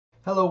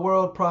Hello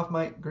world, Prof.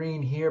 Mike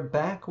Green here,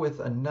 back with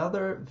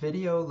another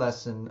video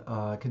lesson,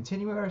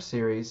 continuing our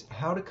series,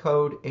 How to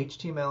Code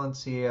HTML and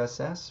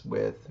CSS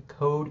with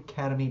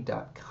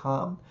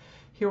Codecademy.com.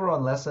 Here we're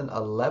on lesson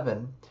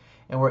 11,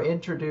 and we're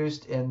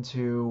introduced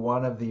into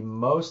one of the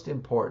most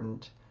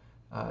important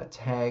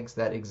tags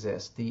that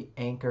exist, the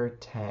anchor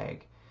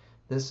tag.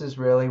 This is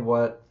really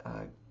what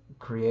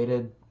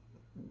created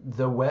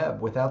the web.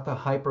 Without the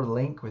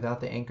hyperlink, without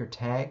the anchor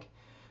tag,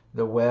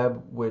 the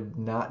web would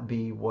not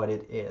be what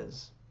it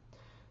is.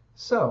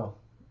 So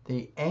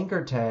the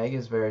anchor tag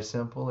is very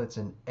simple. It's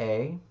an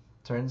A.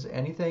 Turns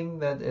anything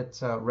that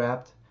it's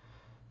wrapped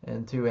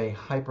into a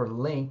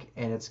hyperlink,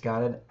 and it's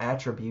got an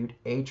attribute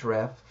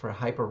href for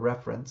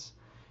hyperreference,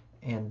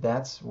 and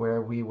that's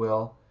where we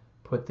will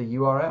put the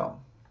URL.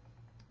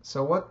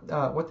 So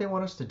what they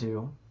want us to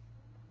do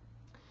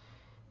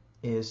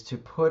is to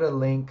put a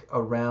link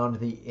around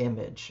the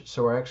image.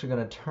 So we're actually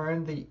going to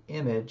turn the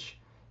image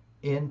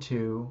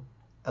into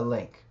a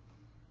link.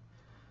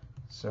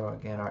 So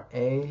again, our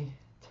A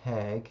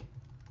tag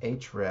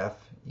href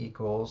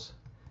equals,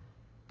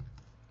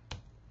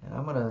 and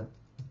I'm gonna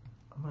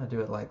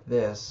do it like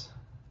this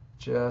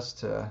just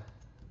to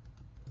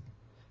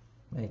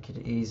make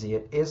it easy.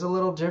 It is a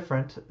little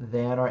different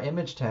than our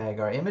image tag.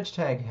 Our image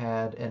tag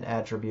had an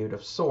attribute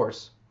of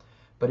source,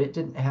 but it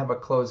didn't have a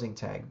closing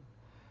tag.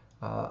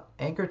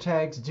 Anchor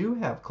tags do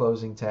have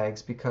closing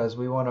tags because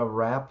we want to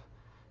wrap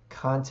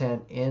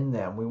content in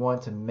them. We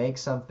want to make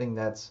something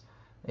that's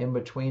in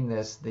between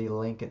this, the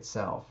link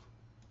itself.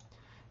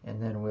 And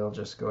then we'll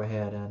just go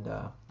ahead and,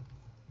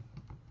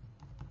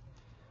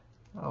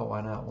 oh,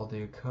 why not? We'll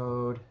do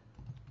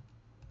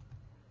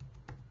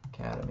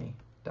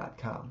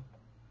Codecademy.com.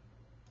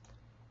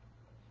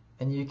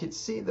 And you can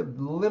see the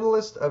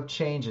littlest of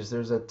changes.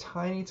 There's a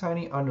tiny,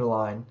 tiny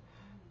underline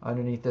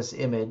underneath this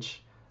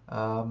image.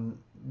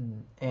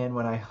 And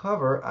when I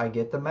hover, I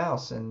get the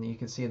mouse, and you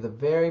can see the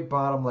very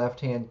bottom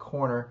left-hand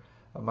corner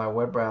of my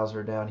web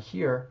browser down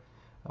here.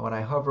 When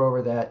I hover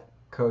over that,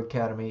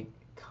 Codecademy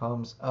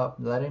comes up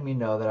letting me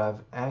know that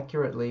I've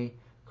accurately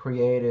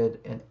created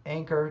an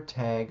anchor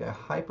tag, a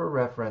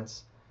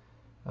hyperreference.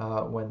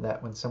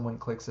 When someone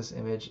clicks this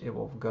image, it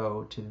will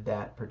go to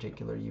that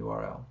particular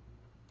URL.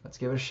 Let's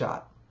give it a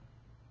shot.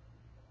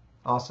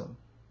 Awesome.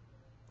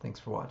 Thanks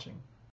for watching.